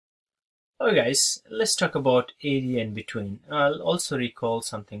Okay guys, let's talk about area in between. I'll also recall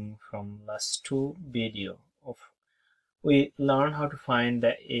something from last two video of we learned how to find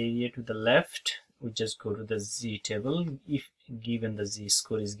the area to the left. We just go to the z table. If given the z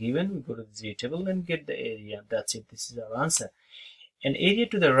score is given, we go to the z table and get the area. That's it. This is our answer. And area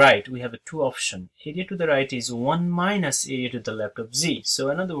to the right, we have a two option. Area to the right is 1 minus area to the left of z.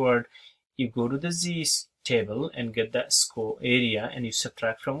 So in other words, you go to the z table and get that score area and you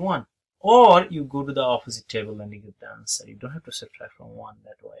subtract from 1. Or you go to the opposite table and you get the answer. You don't have to subtract from 1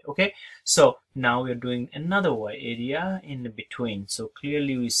 that way. Okay, so now we are doing another way, area in between. So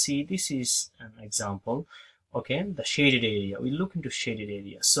clearly we see this is an example. Okay, the shaded area. We look into shaded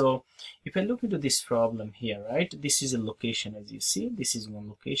area. So if I look into this problem here, right, this is a location. As you see, this is one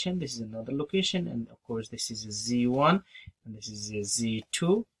location, this is another location, and of course this is a z1 and this is a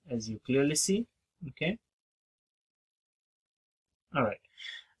z2, as you clearly see. Okay, all right,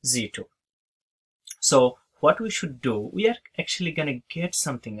 z2. So what we should do, we are actually going to get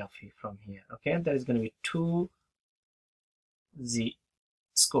something up here from here. Okay, there is going to be 2 z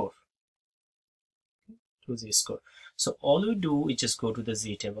score, 2 z score. So all we do is just go to the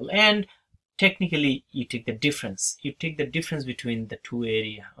z table and technically you take the difference. You take the difference between the two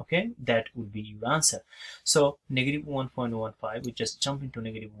area. Okay, that would be your answer. So negative 1.15, we just jump into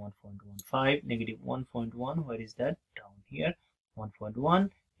negative 1.15, negative 1.1, where is that? Down here,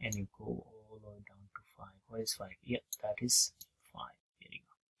 1.1, and you go all the way down to 5. Where is 5? Yeah, that is 5. Here you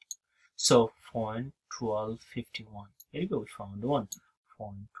go. So 0.1251. Here you go, we found one.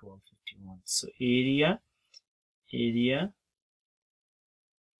 0.1251. So area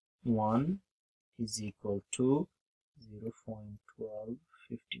 1 is equal to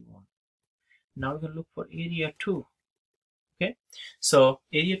 0.1251. Now we're going to look for area 2. Okay, so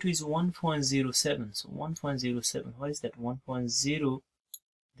area 2 is 1.07. So 1.07, what is that? 1.0,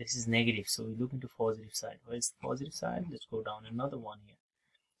 this is negative, so we look into positive side. Where is the positive side? Let's go down another one here.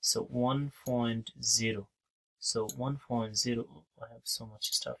 So 1.0. So 1.0, oh, I have so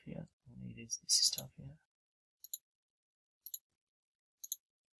much stuff here. It is this stuff here.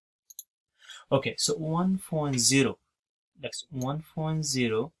 Okay, so 1.0, that's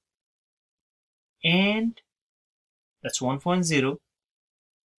 1.0, and that's 1.0,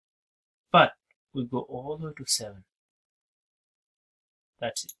 but we go all the way to 7.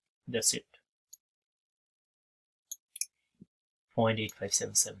 That's it. That's it.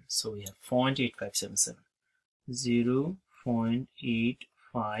 0.8577. So we have 0.8577.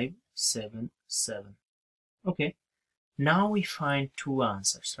 0.8577. Okay. Now we find two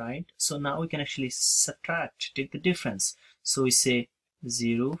answers, right? So now we can actually subtract, take the difference. So we say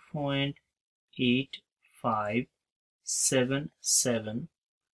 0.8577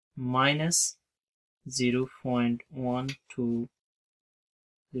 minus 0.1251.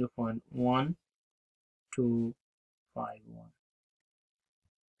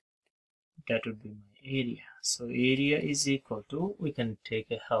 That would be my area. So area is equal to, we can take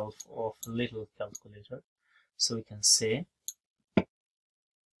a help of a little calculator. So we can say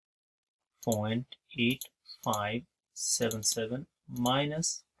 0.8577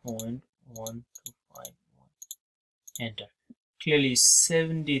 minus 0.1251. Enter. Clearly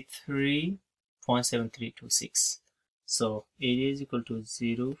 73.7326. So area is equal to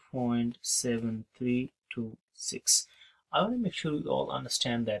 0.7326. I want to make sure you all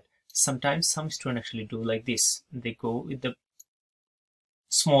understand that sometimes some students actually do like this. They go with the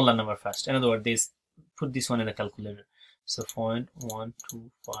smaller number first. In other words, they put this one in the calculator. So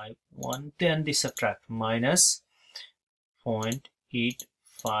 0.1251, then they subtract minus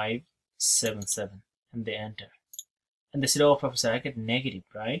 0.8577 and they enter. And they said, oh professor, I get negative,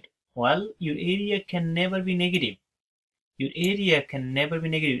 right? Well, your area can never be negative. Your area can never be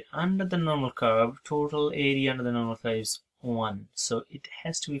negative. Under the normal curve, total area under the normal curve is 1. So it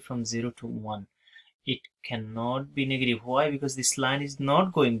has to be from 0 to 1. It cannot be negative. Why? Because this line is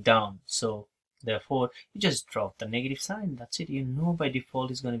not going down. So therefore, you just drop the negative sign. That's it. You know by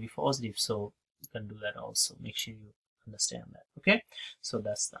default it's going to be positive. So you can do that also. Make sure you understand that. Okay. So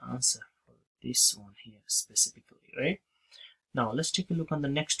that's the answer for this one here specifically, right? Now let's take a look on the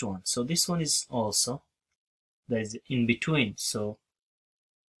next one. So this one is also, there is in between. So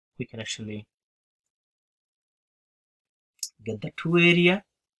we can actually get the two area.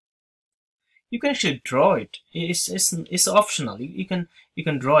 You can actually draw it. It's optional. You can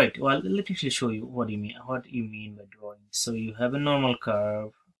draw it. Well, let me actually show you what you mean by drawing. So you have a normal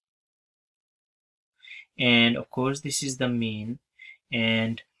curve, and of course this is the mean,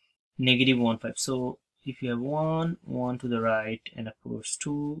 and negative 1.5. So if you have 1 to the right, and of course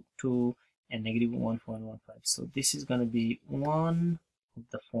 2 and negative 1.15, so this is going to be one of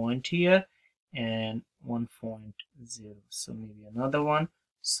the point here, and 1.0. So maybe another one.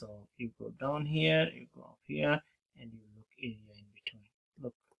 So you go down here, you go up here, and you look area in between.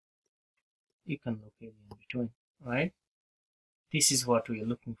 Look, you can look area in between, right? This is what we are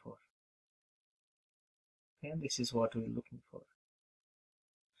looking for. Okay, this is what we're looking for.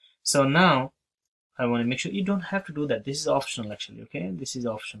 So now I want to make sure you don't have to do that. This is optional actually. Okay, this is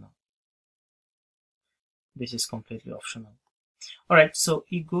optional. This is completely optional. All right, so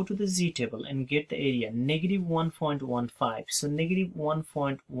you go to the z table and get the area negative 1.15. So negative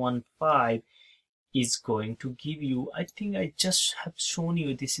 1.15 is going to give you, I think I just have shown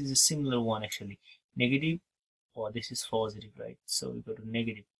you, this is a similar one actually, negative, or this is positive, right? So we go to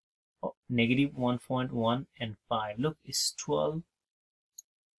negative, negative 1.1 and 5. Look, it's 12,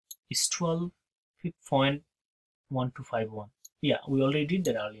 it's 12.1251. Yeah, we already did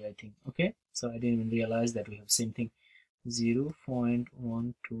that earlier, I think. Okay, so I didn't even realize that we have same thing.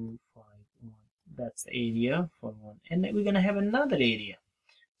 0.1251. That's the area for one, and then we're gonna have another area.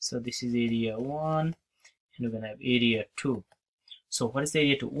 So this is area 1, and we're gonna have area 2. So what is the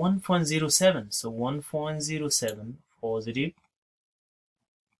area 2? 1.07. So 1.07 positive,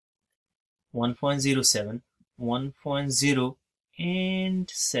 1.07, 1.0, and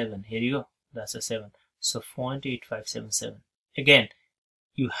 7. Here you go. That's a 7. So 0.8577. Again,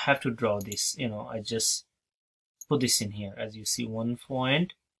 you have to draw this. You know, I just put this in here as you see,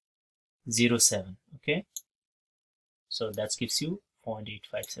 1.07. Okay, so that gives you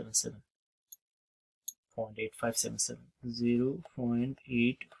 0.8577. 0.8577.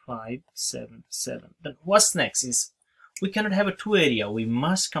 0.8577. Then what's next is we cannot have a two area. We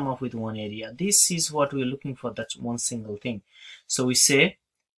must come up with one area. This is what we're looking for. That's one single thing. So we say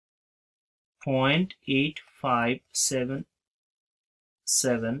 0.8577.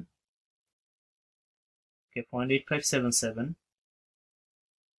 Okay, 0.8577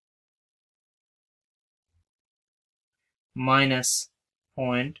 minus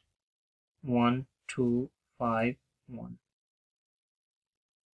 0.1251,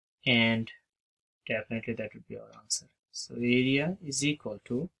 and definitely that would be our answer. So area is equal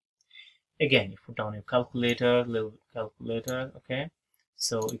to, again, you put down your calculator, little calculator. Okay,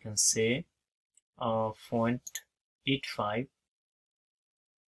 so you can say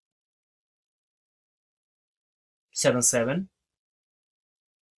 0.8577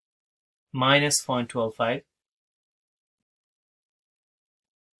 minus 0.125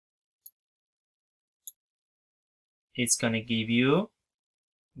 it's gonna give you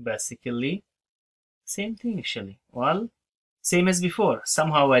basically same thing actually. Well, same as before.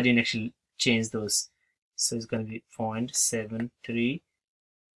 Somehow I didn't actually change those. So it's gonna be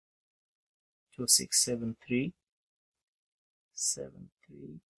 0.732673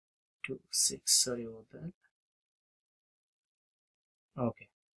 7326. Sorry about that. Okay,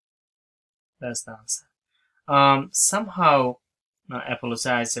 that's the answer. Somehow I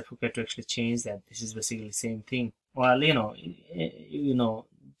apologize, I forgot to actually change that. This is basically the same thing. Well, you know,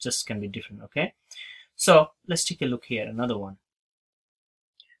 just can be different. Okay, so let's take a look here, another one.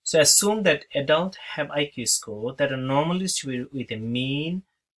 So assume that adults have IQ score that are normally distributed with a mean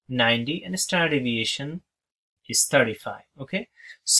 90 and a standard deviation is 35. Okay,